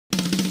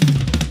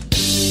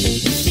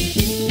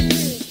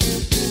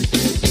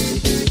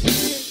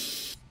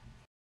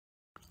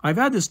I've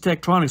had this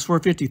Tekronix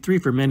 453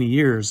 for many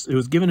years. It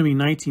was given to me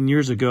 19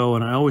 years ago,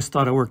 and I always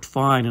thought it worked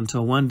fine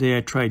until one day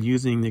I tried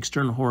using the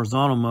external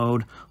horizontal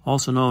mode,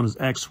 also known as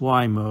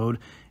XY mode,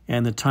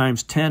 and the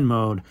times 10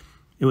 mode.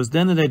 It was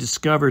then that I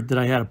discovered that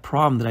I had a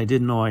problem that I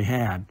didn't know I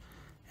had.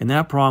 And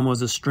that problem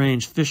was a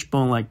strange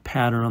fishbone-like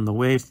pattern on the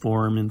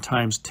waveform in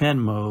times 10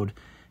 mode,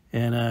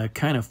 and a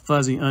kind of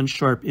fuzzy,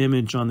 unsharp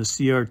image on the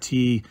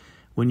CRT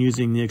when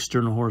using the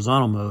external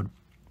horizontal mode.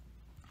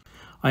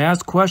 I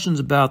asked questions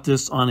about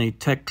this on a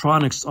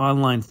Tekronix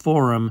online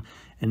forum,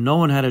 and no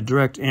one had a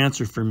direct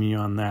answer for me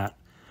on that.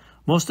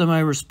 Most of my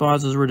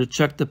responses were to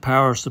check the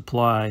power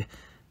supply,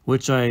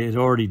 which I had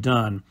already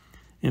done.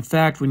 In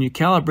fact, when you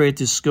calibrate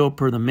this scope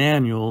per the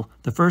manual,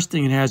 the first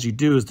thing it has you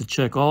do is to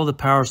check all the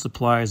power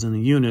supplies in the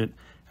unit,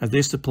 as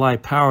they supply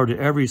power to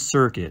every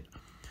circuit.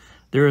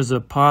 There is a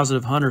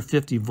positive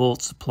 150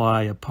 volt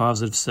supply, a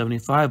positive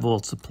 75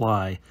 volt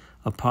supply,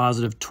 a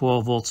positive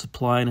 12 volt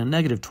supply, and a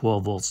negative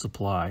 12 volt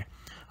supply.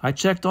 I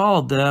checked all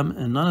of them,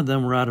 and none of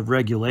them were out of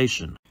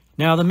regulation.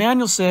 Now, the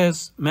manual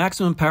says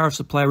maximum power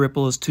supply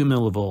ripple is 2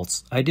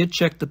 millivolts. I did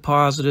check the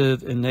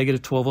positive and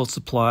negative 12 volt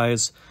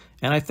supplies,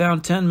 and I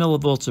found 10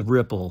 millivolts of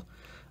ripple.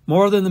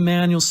 More than the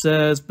manual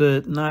says,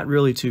 but not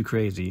really too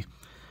crazy.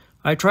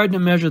 I tried to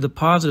measure the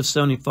positive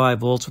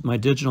 75 volts with my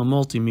digital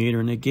multimeter,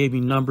 and it gave me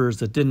numbers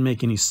that didn't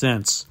make any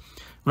sense.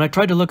 When I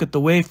tried to look at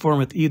the waveform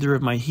with either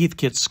of my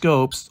Heathkit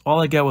scopes,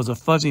 all I got was a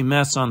fuzzy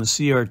mess on the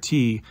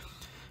CRT,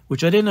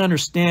 which I didn't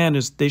understand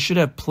as they should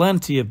have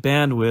plenty of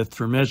bandwidth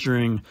for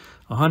measuring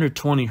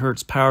 120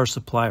 Hz power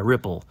supply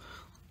ripple.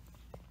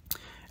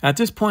 At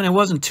this point, I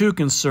wasn't too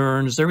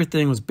concerned as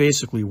everything was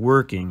basically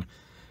working.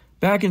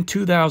 Back in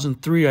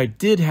 2003, I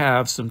did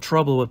have some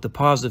trouble with the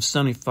positive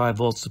 75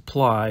 volt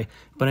supply,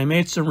 but I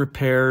made some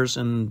repairs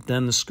and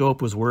then the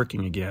scope was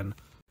working again.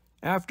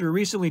 After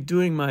recently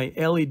doing my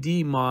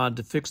LED mod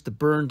to fix the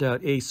burned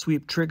out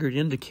A-sweep triggered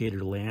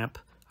indicator lamp,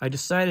 I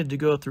decided to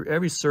go through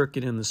every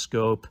circuit in the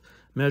scope,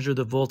 measure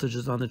the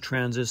voltages on the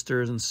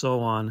transistors and so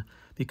on,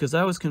 because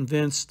I was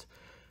convinced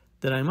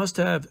that I must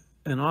have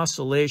an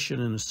oscillation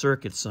in a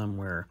circuit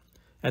somewhere.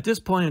 At this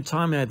point in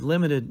time, I had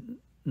limited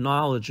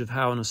knowledge of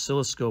how an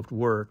oscilloscope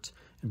worked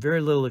and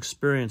very little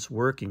experience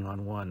working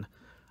on one.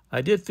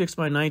 I did fix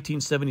my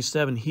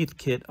 1977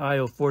 Heathkit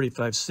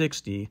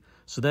IO4560,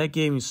 so that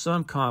gave me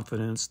some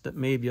confidence that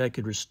maybe I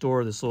could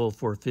restore this old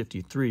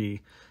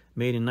 453,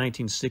 made in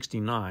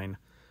 1969,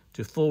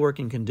 to full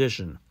working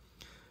condition.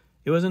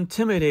 It was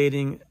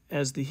intimidating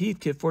as the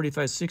Heathkit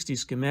 4560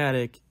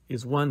 schematic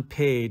is one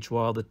page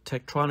while the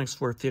Tekronix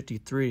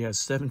 453 has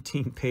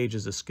 17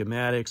 pages of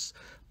schematics,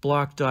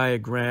 block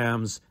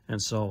diagrams, and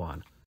so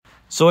on.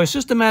 So I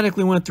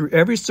systematically went through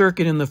every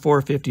circuit in the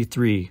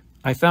 453.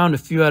 I found a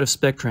few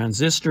out-of-spec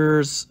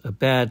transistors, a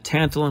bad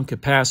tantalum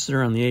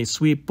capacitor on the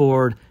A-sweep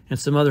board, and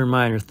some other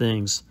minor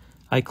things.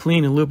 I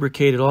cleaned and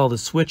lubricated all the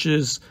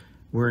switches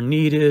where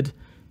needed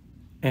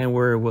and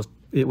where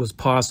it was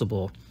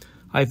possible.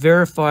 I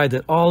verified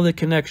that all the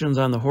connections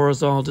on the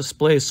horizontal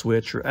display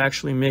switch were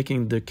actually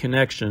making the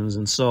connections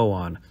and so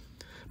on.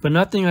 But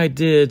nothing I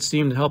did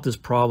seemed to help this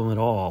problem at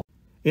all.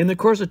 In the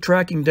course of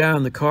tracking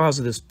down the cause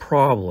of this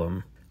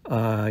problem,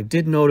 I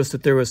did notice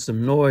that there was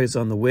some noise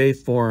on the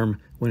waveform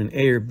when in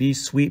A or B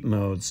sweep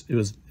modes. It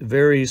was a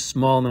very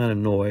small amount of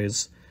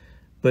noise,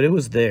 but it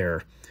was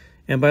there.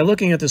 And by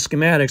looking at the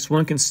schematics,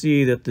 one can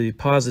see that the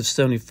positive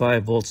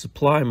 75 volt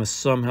supply must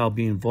somehow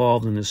be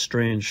involved in this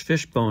strange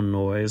fishbone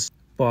noise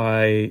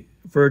by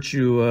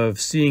virtue of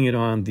seeing it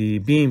on the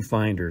beam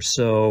finder.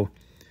 So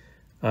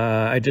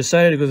I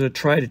decided to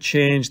try to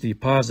change the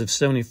positive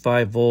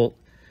 75 volt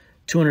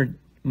 200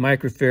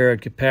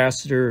 microfarad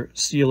capacitor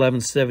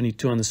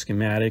C1172 on the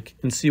schematic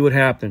and see what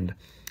happened.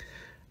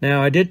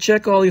 Now I did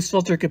check all these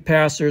filter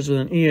capacitors with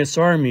an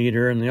ESR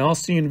meter and they all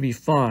seemed to be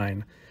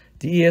fine.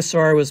 The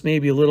ESR was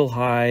maybe a little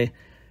high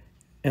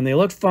and they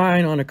looked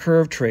fine on a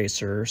curve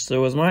tracer, so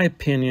it was my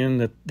opinion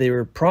that they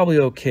were probably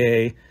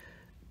okay,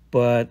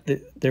 but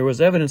there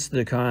was evidence to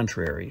the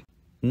contrary.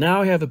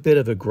 Now I have a bit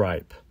of a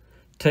gripe.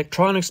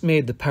 Tekronix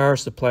made the power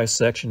supply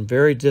section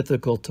very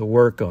difficult to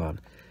work on.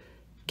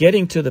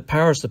 Getting to the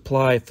power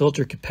supply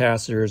filter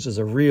capacitors is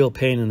a real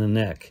pain in the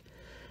neck.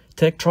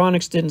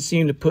 Tekronix didn't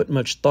seem to put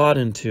much thought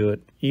into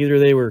it. Either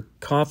they were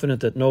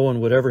confident that no one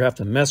would ever have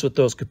to mess with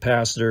those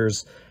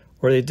capacitors,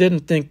 or they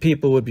didn't think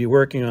people would be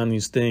working on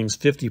these things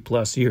 50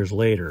 plus years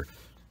later.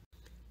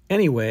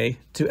 Anyway,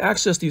 to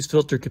access these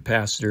filter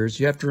capacitors,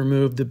 you have to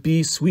remove the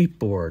B sweep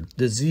board,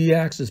 the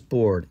Z-axis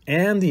board,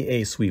 and the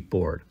A sweep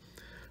board.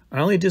 I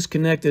only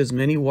disconnected as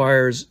many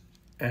wires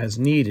as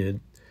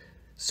needed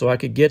so I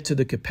could get to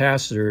the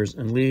capacitors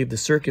and leave the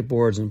circuit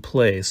boards in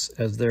place,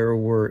 as there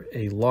were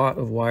a lot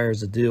of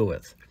wires to deal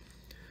with.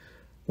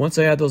 Once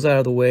I had those out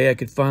of the way, I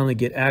could finally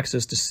get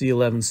access to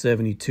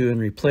C1172 and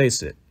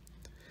replace it.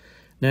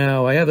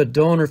 Now, I have a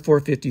donor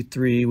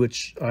 453,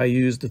 which I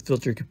used the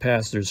filter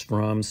capacitors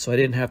from, so I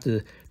didn't have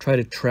to try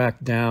to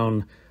track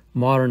down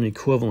modern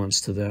equivalents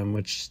to them,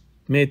 which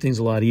made things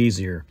a lot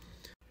easier.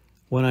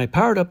 When I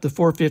powered up the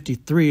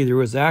 453, there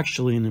was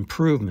actually an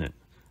improvement,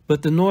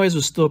 but the noise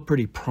was still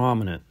pretty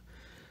prominent.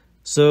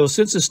 So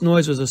since this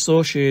noise was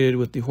associated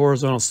with the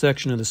horizontal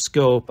section of the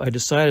scope, I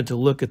decided to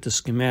look at the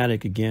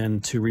schematic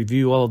again to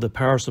review all of the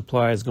power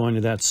supplies going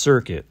to that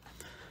circuit.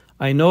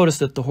 I noticed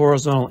that the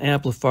horizontal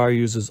amplifier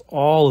uses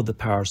all of the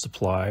power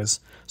supplies,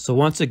 so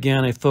once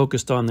again I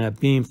focused on that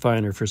beam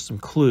finder for some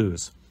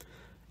clues.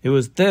 It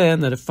was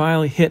then that it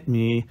finally hit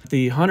me.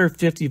 The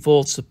 150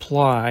 volt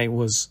supply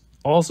was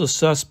also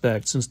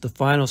suspect, since the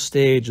final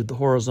stage of the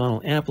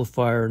horizontal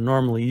amplifier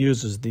normally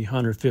uses the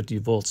 150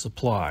 volt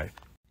supply.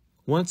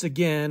 Once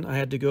again, I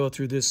had to go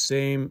through this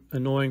same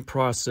annoying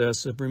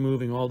process of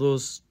removing all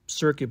those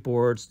circuit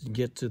boards to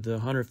get to the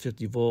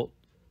 150 volt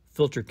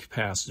filter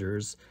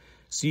capacitors,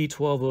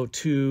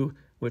 C1202,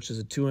 which is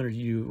a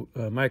 200U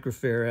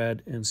microfarad,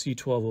 and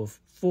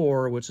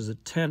C1204, which is a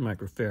 10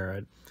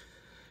 microfarad.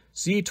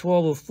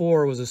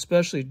 C1204 was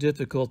especially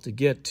difficult to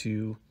get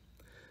to,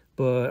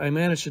 but I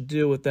managed to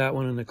deal with that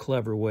one in a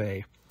clever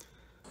way.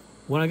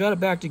 When I got it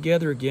back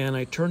together again,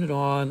 I turned it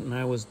on and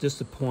I was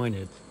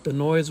disappointed. The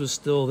noise was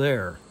still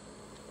there.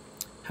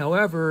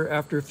 However,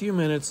 after a few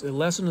minutes, it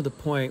lessened to the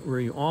point where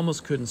you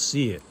almost couldn't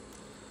see it.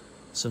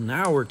 So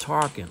now we're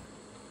talking.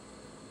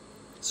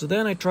 So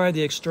then I tried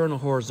the external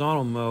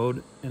horizontal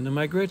mode, and to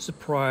my great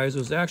surprise, it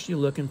was actually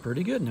looking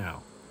pretty good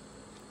now.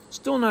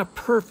 Still not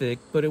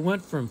perfect, but it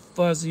went from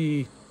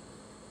fuzzy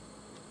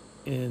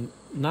and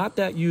not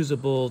that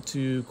usable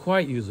to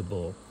quite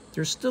usable.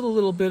 There's still a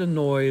little bit of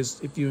noise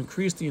if you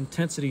increase the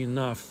intensity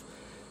enough,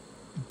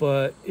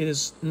 but it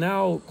is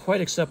now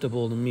quite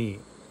acceptable to me.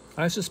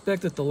 I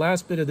suspect that the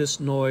last bit of this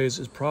noise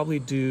is probably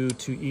due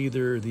to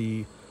either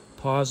the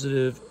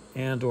positive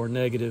and or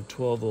negative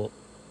 12 volt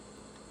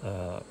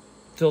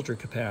filter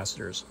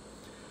capacitors.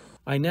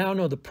 I now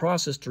know the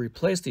process to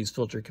replace these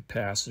filter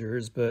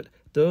capacitors, but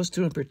those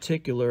two in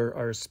particular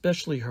are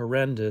especially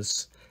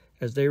horrendous,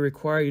 as they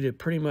require you to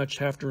pretty much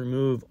have to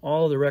remove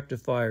all the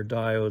rectifier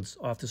diodes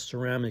off the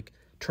ceramic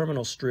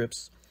terminal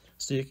strips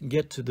so you can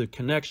get to the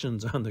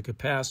connections on the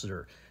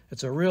capacitor.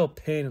 It's a real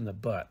pain in the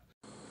butt.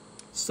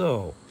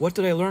 So, what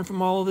did I learn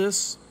from all of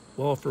this?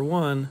 Well, for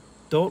one,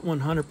 don't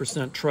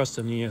 100% trust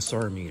an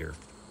ESR meter.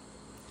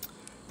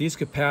 These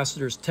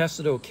capacitors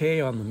tested okay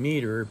on the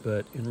meter,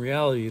 but in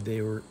reality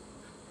they were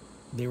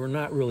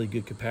not really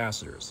good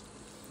capacitors.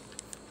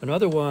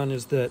 Another one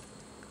is that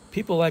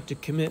people like to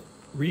commit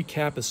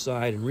recap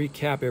aside and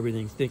recap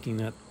everything thinking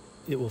that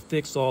it will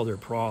fix all their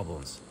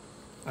problems.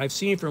 I've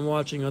seen from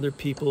watching other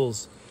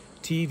people's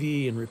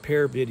TV and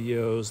repair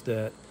videos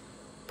that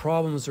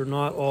problems are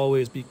not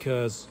always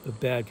because of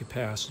bad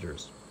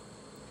capacitors.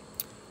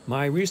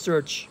 My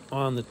research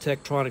on the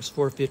Tekronix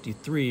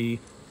 453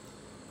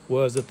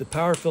 was that the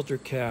power filter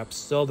caps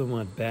seldom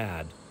went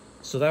bad,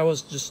 so that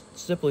was just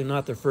simply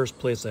not the first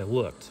place I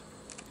looked.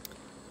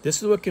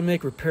 This is what can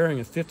make repairing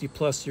a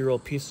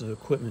 50-plus-year-old piece of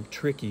equipment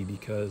tricky,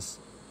 because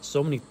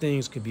so many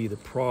things could be the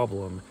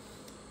problem,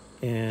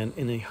 and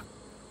in a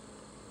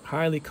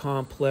highly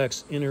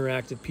complex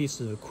interactive piece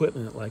of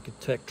equipment like a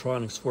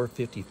Tekronix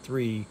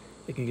 453,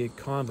 it can get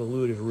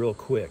convoluted real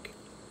quick.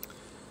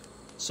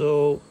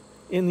 So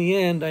in the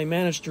end, I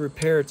managed to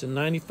repair it to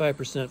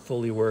 95%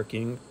 fully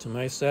working to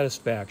my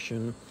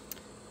satisfaction,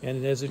 and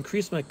it has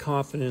increased my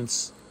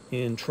confidence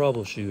in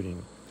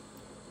troubleshooting.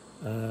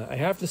 I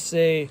have to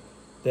say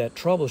that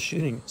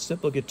troubleshooting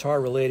simple guitar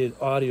related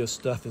audio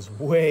stuff is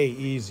way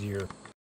easier.